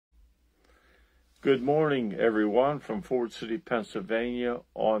Good morning, everyone, from Ford City, Pennsylvania,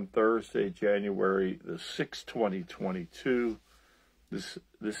 on Thursday, January the 6th, 2022. This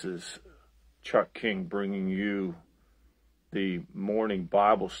is Chuck King bringing you the morning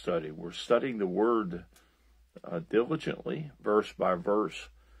Bible study. We're studying the Word diligently, verse by verse,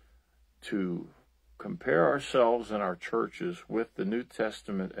 to compare ourselves and our churches with the New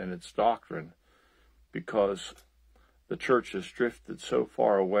Testament and its doctrine, because the church has drifted so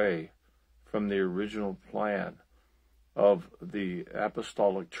far away from the original plan of the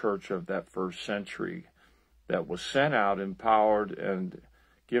apostolic church of that first century that was sent out, empowered, and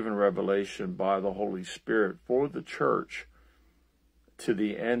given revelation by the Holy Spirit for the church to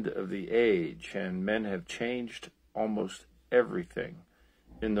the end of the age. And men have changed almost everything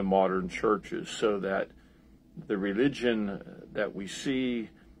in the modern churches, so that the religion that we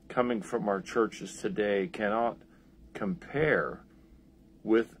see coming from our churches today cannot compare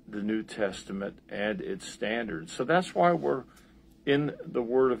with the New Testament and its standards. So that's why we're in the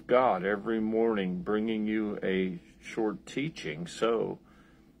Word of God every morning, bringing you a short teaching so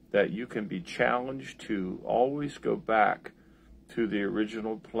that you can be challenged to always go back to the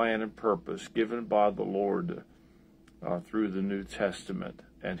original plan and purpose given by the Lord through the New Testament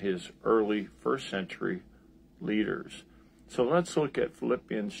and his early first century leaders. So let's look at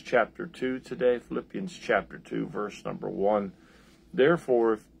Philippians chapter 2 today. Philippians chapter 2, verse number 1.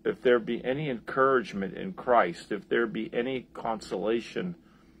 Therefore, if there be any encouragement in Christ, if there be any consolation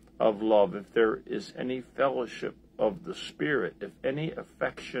of love, if there is any fellowship of the Spirit, if any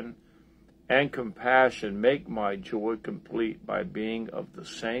affection and compassion, make my joy complete by being of the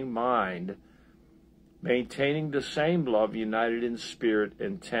same mind, maintaining the same love, united in spirit,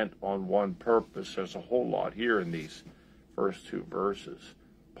 intent on one purpose. There's a whole lot here in these first two verses.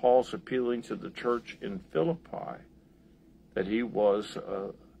 Paul's appealing to the church in Philippi that he was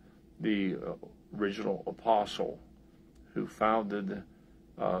the original apostle who founded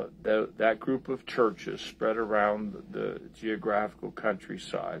that group of churches spread around the geographical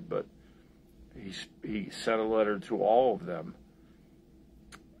countryside. But he sent a letter to all of them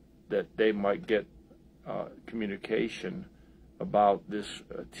that they might get communication about this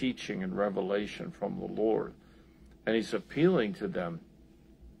teaching and revelation from the Lord. And he's appealing to them.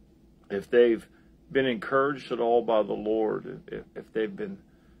 If they've been encouraged at all by the Lord, if they've been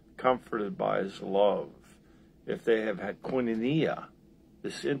comforted by his love, if they have had koinonia,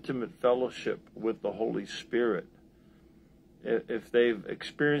 this intimate fellowship with the Holy Spirit, if they've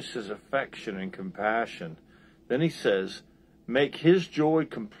experienced his affection and compassion, then he says, make his joy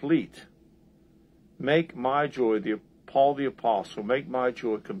complete. Make my joy, Paul the Apostle, make my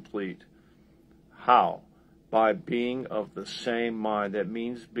joy complete. How? By being of the same mind. That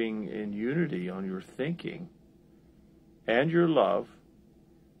means being in unity on your thinking and your love,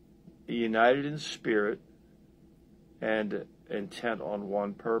 united in spirit and intent on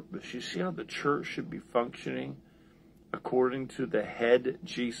one purpose. You see how the church should be functioning according to the head,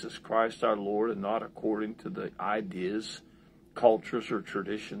 Jesus Christ our Lord, and not according to the ideas, cultures, or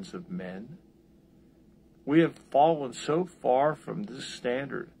traditions of men. We have fallen so far from this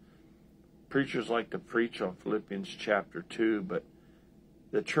standard. Preachers like to preach on Philippians chapter 2, but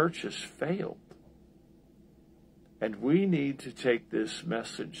the church has failed. And we need to take this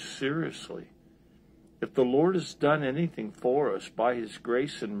message seriously. If the Lord has done anything for us by his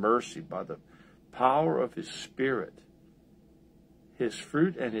grace and mercy, by the power of his Spirit, his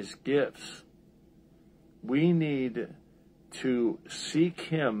fruit and his gifts, we need to seek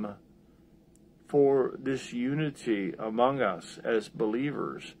him for this unity among us as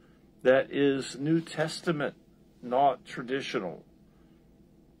believers that is New Testament, not traditional,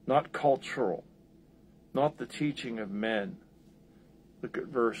 not cultural, not the teaching of men. Look at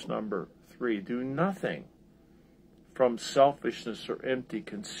verse number 3. Do nothing from selfishness or empty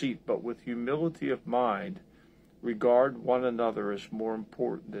conceit, but with humility of mind, regard one another as more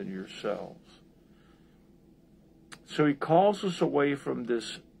important than yourselves. So he calls us away from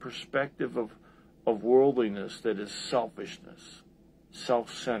this perspective of worldliness that is selfishness,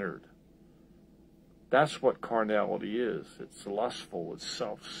 self-centered. That's what carnality is. It's lustful. It's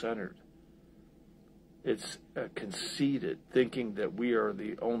self-centered. It's conceited, thinking that we are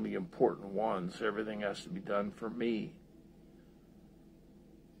the only important ones. Everything has to be done for me.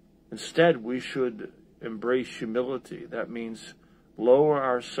 Instead, we should embrace humility. That means lower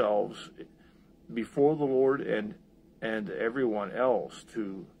ourselves before the Lord and everyone else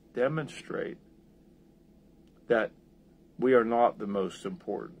to demonstrate that we are not the most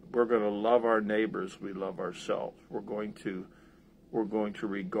important. We're going to love our neighbors. We love ourselves. We're going to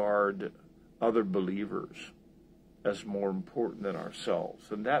regard other believers as more important than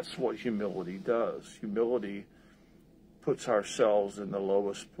ourselves. And that's what humility does. Humility puts ourselves in the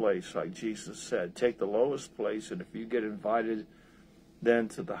lowest place, like Jesus said. Take the lowest place, and if you get invited then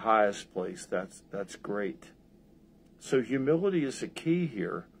to the highest place, that's great. So humility is a key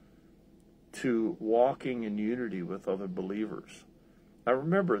here to walking in unity with other believers. Now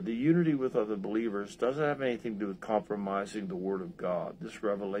remember, the unity with other believers doesn't have anything to do with compromising the Word of God. This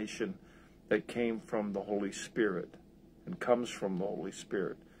revelation that came from the Holy Spirit and comes from the Holy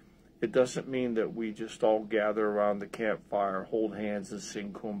Spirit. It doesn't mean that we just all gather around the campfire, hold hands, and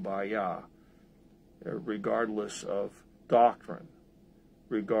sing Kumbaya, regardless of doctrine,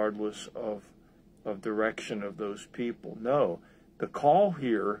 regardless of direction of those people. No, the call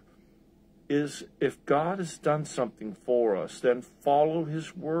here is, if God has done something for us, then follow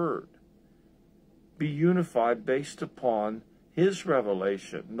His Word. Be unified based upon His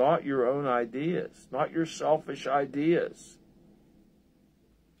revelation, not your own ideas, not your selfish ideas.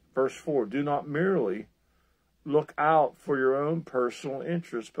 Verse 4, do not merely look out for your own personal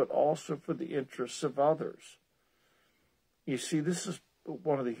interests, but also for the interests of others. You see, this is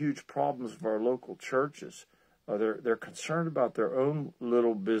one of the huge problems of our local churches. They're concerned about their own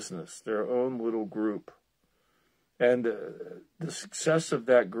little business, their own little group. And the success of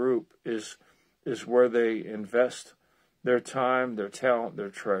that group is where they invest their time, their talent, their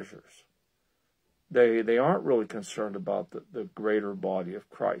treasures. They aren't really concerned about the greater body of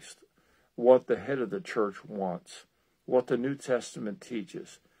Christ, what the head of the church wants, what the New Testament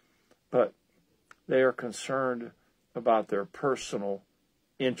teaches. But they are concerned about their personal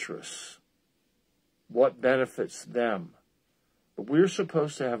interests, what benefits them. But we're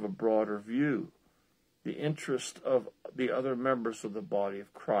supposed to have a broader view, the interest of the other members of the body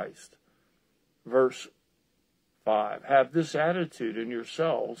of Christ. Verse 5, have this attitude in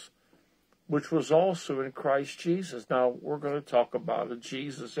yourselves, which was also in Christ Jesus. Now, we're going to talk about a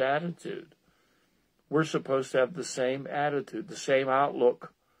Jesus attitude. We're supposed to have the same attitude, the same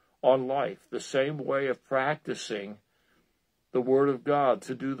outlook on life, the same way of practicing the Word of God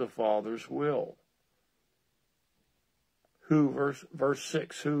to do the Father's will. Verse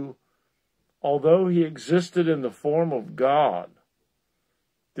 6, who, although he existed in the form of God,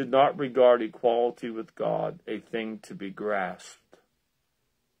 did not regard equality with God a thing to be grasped.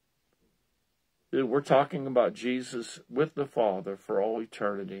 We're talking about Jesus with the Father for all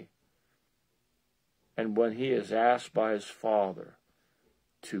eternity. And when he is asked by his Father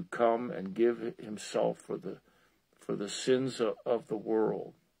to come and give himself for the sins of the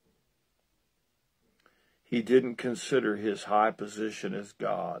world, he didn't consider his high position as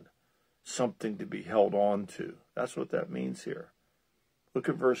God something to be held on to. That's what that means here. Look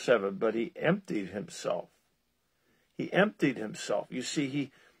at verse 7. But he emptied himself. He emptied himself. You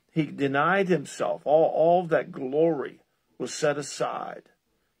see, he denied himself. All of that glory was set aside,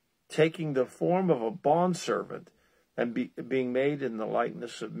 taking the form of a bondservant and being made in the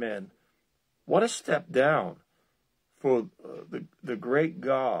likeness of men. What a step down for the great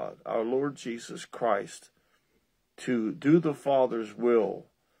God, our Lord Jesus Christ, to do the Father's will,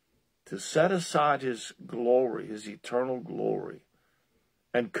 to set aside his glory, his eternal glory,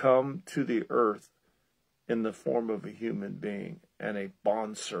 and come to the earth in the form of a human being and a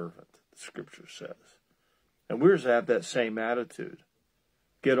bondservant, the Scripture says. And we're to have that same attitude.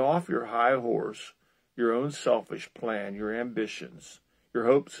 Get off your high horse, your own selfish plan, your ambitions, your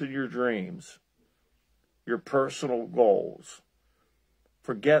hopes and your dreams, your personal goals.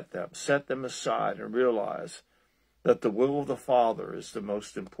 Forget them, set them aside, and realize that the will of the Father is the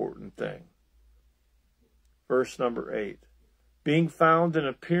most important thing. Verse number 8. Being found in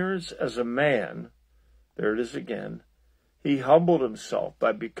appearance as a man, there it is again, he humbled himself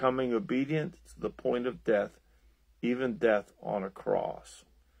by becoming obedient to the point of death, even death on a cross.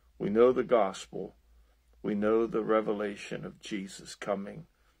 We know the gospel. We know the revelation of Jesus coming.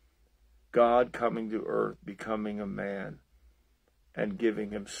 God coming to earth, becoming a man, and giving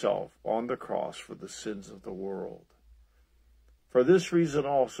himself on the cross for the sins of the world. For this reason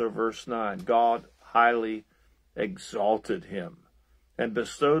also, verse 9, God highly exalted him and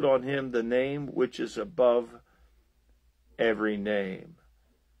bestowed on him the name which is above every name,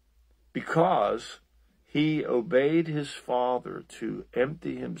 because he obeyed his Father to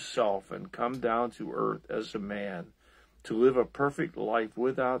empty himself and come down to earth as a man, to live a perfect life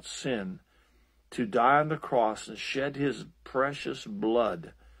without sin, to die on the cross and shed his precious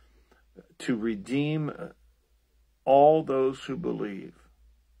blood to redeem all those who believe.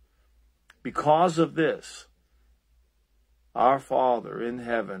 Because of this, our Father in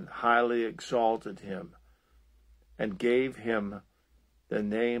heaven highly exalted him and gave him the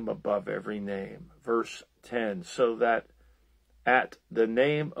name above every name. Verse 10, so that at the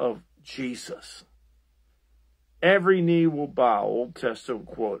name of Jesus, every knee will bow, Old Testament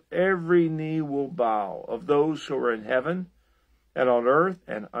quote, every knee will bow of those who are in heaven and on earth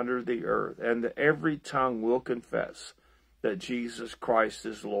and under the earth, and every tongue will confess that Jesus Christ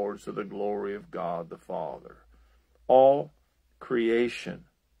is Lord, to the glory of God the Father. All creation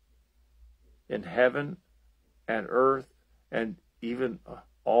in heaven and earth and even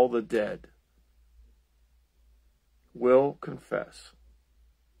all the dead will confess,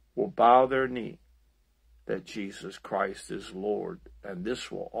 will bow their knee that Jesus Christ is Lord, and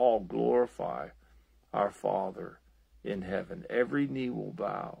this will all glorify our Father in heaven. Every knee will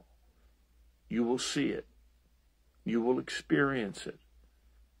bow. You will see it. You will experience it.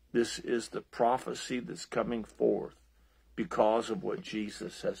 This is the prophecy that's coming forth because of what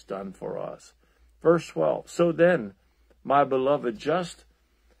Jesus has done for us. Verse 12, so then, my beloved, just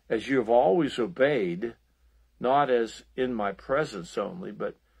as you have always obeyed, not as in my presence only,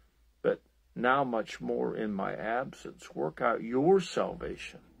 but now much more in my absence, work out your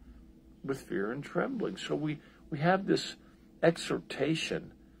salvation with fear and trembling. So we have this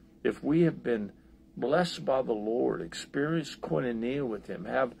exhortation. If we have been blessed by the Lord, experienced koinonia with him,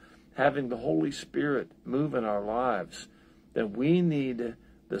 having the Holy Spirit move in our lives, then we need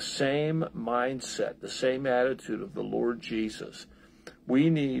the same mindset, the same attitude of the Lord Jesus. We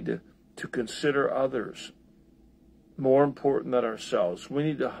need to consider others more important than ourselves. We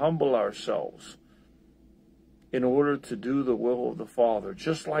need to humble ourselves in order to do the will of the Father,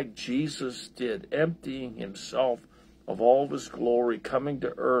 just like Jesus did, emptying himself of all of his glory, coming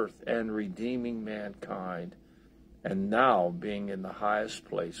to earth and redeeming mankind, and now being in the highest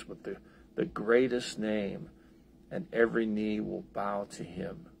place with the greatest name, and every knee will bow to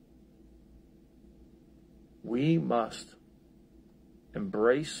him. We must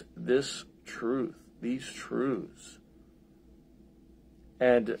embrace this truth, these truths,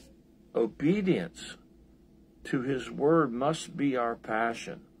 and obedience to his word must be our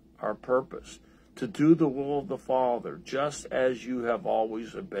passion, our purpose, to do the will of the Father, just as you have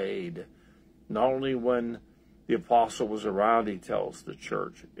always obeyed. Not only when the apostle was around, he tells the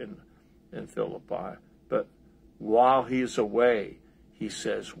church in Philippi, but while he's away, he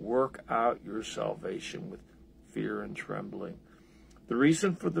says, work out your salvation with fear and trembling. The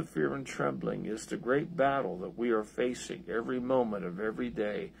reason for the fear and trembling is the great battle that we are facing every moment of every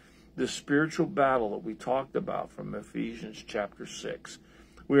day, the spiritual battle that we talked about from Ephesians chapter 6.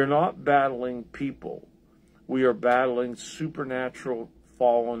 We are not battling people. We are battling supernatural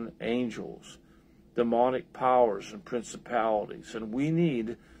fallen angels, demonic powers and principalities, and we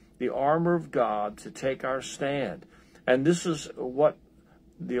need the armor of God to take our stand. And this is what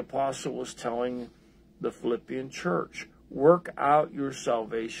the apostle was telling the Philippian church. Work out your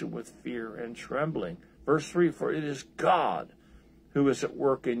salvation with fear and trembling. Verse 3, for it is God who is at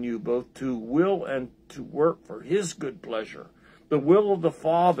work in you, both to will and to work for his good pleasure. The will of the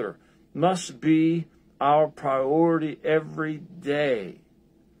Father must be our priority every day.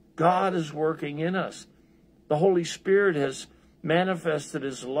 God is working in us. The Holy Spirit has manifested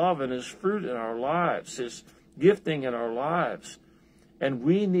his love and his fruit in our lives, his gifting in our lives. And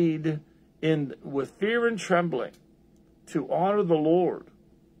we need, with fear and trembling, to honor the Lord,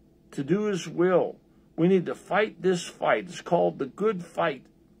 to do his will. We need to fight this fight. It's called the good fight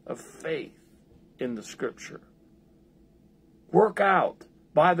of faith in the scripture. Work out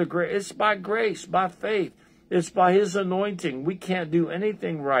by the grace. It's by grace, by faith. It's by his anointing. We can't do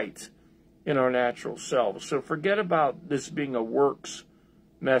anything right in our natural selves. So forget about this being a works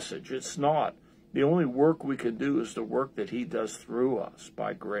message. It's not. The only work we can do is the work that he does through us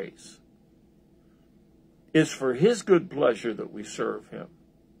by grace. It's for his good pleasure that we serve him.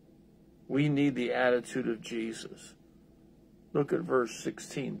 We need the attitude of Jesus. Look at verse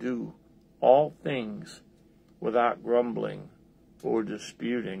 16. Do all things without grumbling or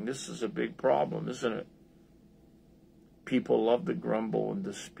disputing. This is a big problem, isn't it? People love to grumble and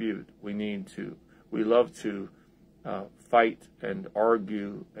dispute. We love to fight and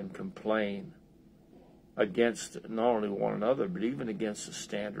argue and complain against not only one another, but even against the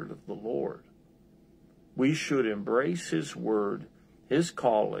standard of the Lord. We should embrace his word, his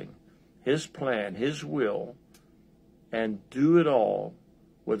calling, his plan, his will, and do it all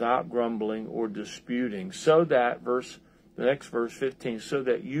without grumbling or disputing, so that, the next verse 15, so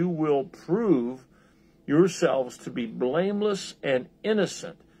that you will prove yourselves to be blameless and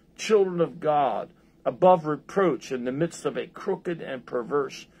innocent, children of God, above reproach in the midst of a crooked and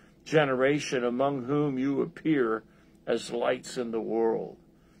perverse generation, among whom you appear as lights in the world.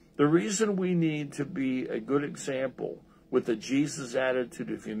 The reason we need to be a good example with the Jesus attitude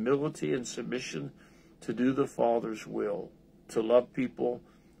of humility and submission to do the Father's will, to love people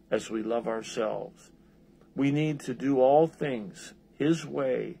as we love ourselves. We need to do all things His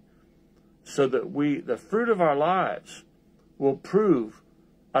way so that the fruit of our lives will prove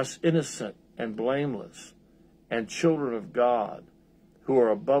us innocent and blameless and children of God who are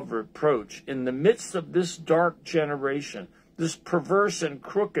above reproach in the midst of this dark generation, this perverse and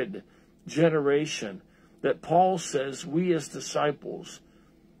crooked generation that Paul says we as disciples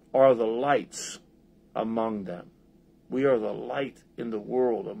are the lights among them. We are the light in the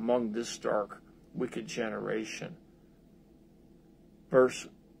world among this dark, wicked generation. Verse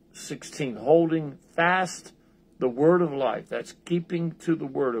 16, holding fast the word of life. That's keeping to the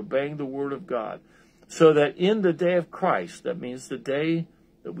word, obeying the word of God. So that in the day of Christ, that means the day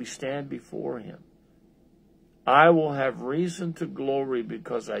that we stand before Him, I will have reason to glory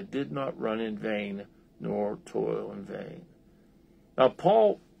because I did not run in vain nor toil in vain. Now,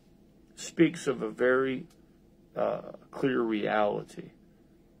 Paul speaks of a very clear reality,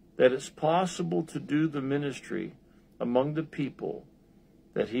 that it's possible to do the ministry among the people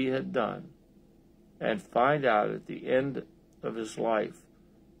that he had done and find out at the end of his life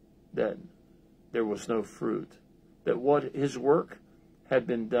that there was no fruit, that what his work had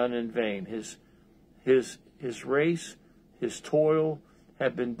been done in vain. His race, his toil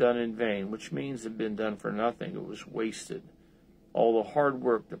had been done in vain, which means it had been done for nothing. It was wasted. All the hard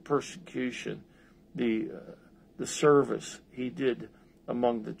work, the persecution, the service he did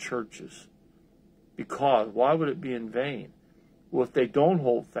among the churches. Because, why would it be in vain? Well, if they don't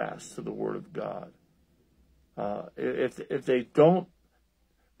hold fast to the Word of God, if they don't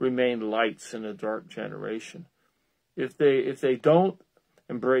remain lights in a dark generation, if they don't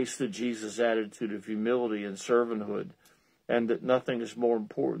embrace the Jesus attitude of humility and servanthood, and that nothing is more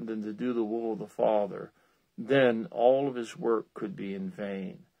important than to do the will of the Father, then all of his work could be in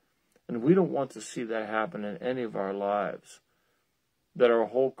vain. And we don't want to see that happen in any of our lives, that our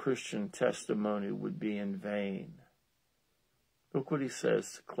whole Christian testimony would be in vain. Look what he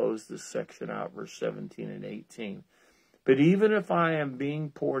says to close this section out, verse 17 and 18. But even if I am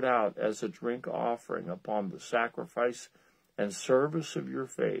being poured out as a drink offering upon the sacrifice and service of your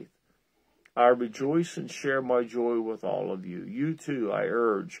faith, I rejoice and share my joy with all of you. You too, I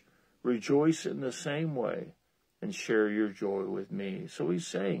urge, rejoice in the same way and share your joy with me. So he's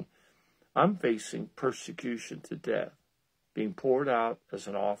saying, I'm facing persecution to death, being poured out as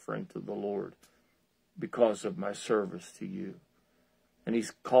an offering to the Lord because of my service to you. And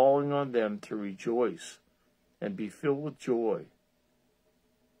he's calling on them to rejoice and be filled with joy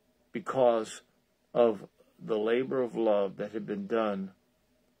because of the labor of love that had been done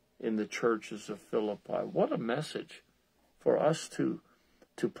in the churches of Philippi. What a message for us to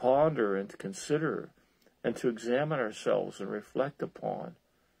ponder and to consider and to examine ourselves and reflect upon.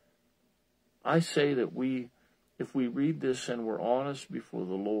 I say that if we read this and we're honest before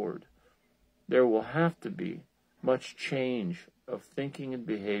the Lord, there will have to be much change of thinking and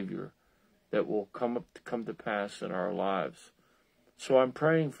behavior that will come to pass in our lives. So I'm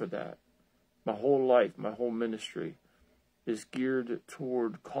praying for that. My whole life, my whole ministry is geared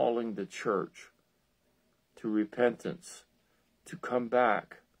toward calling the church to repentance, to come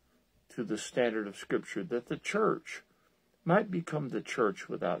back to the standard of Scripture, that the church might become the church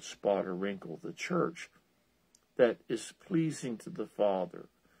without spot or wrinkle, the church that is pleasing to the Father,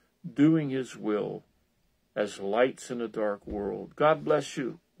 doing His will as lights in a dark world. God bless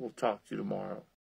you. We'll talk to you tomorrow.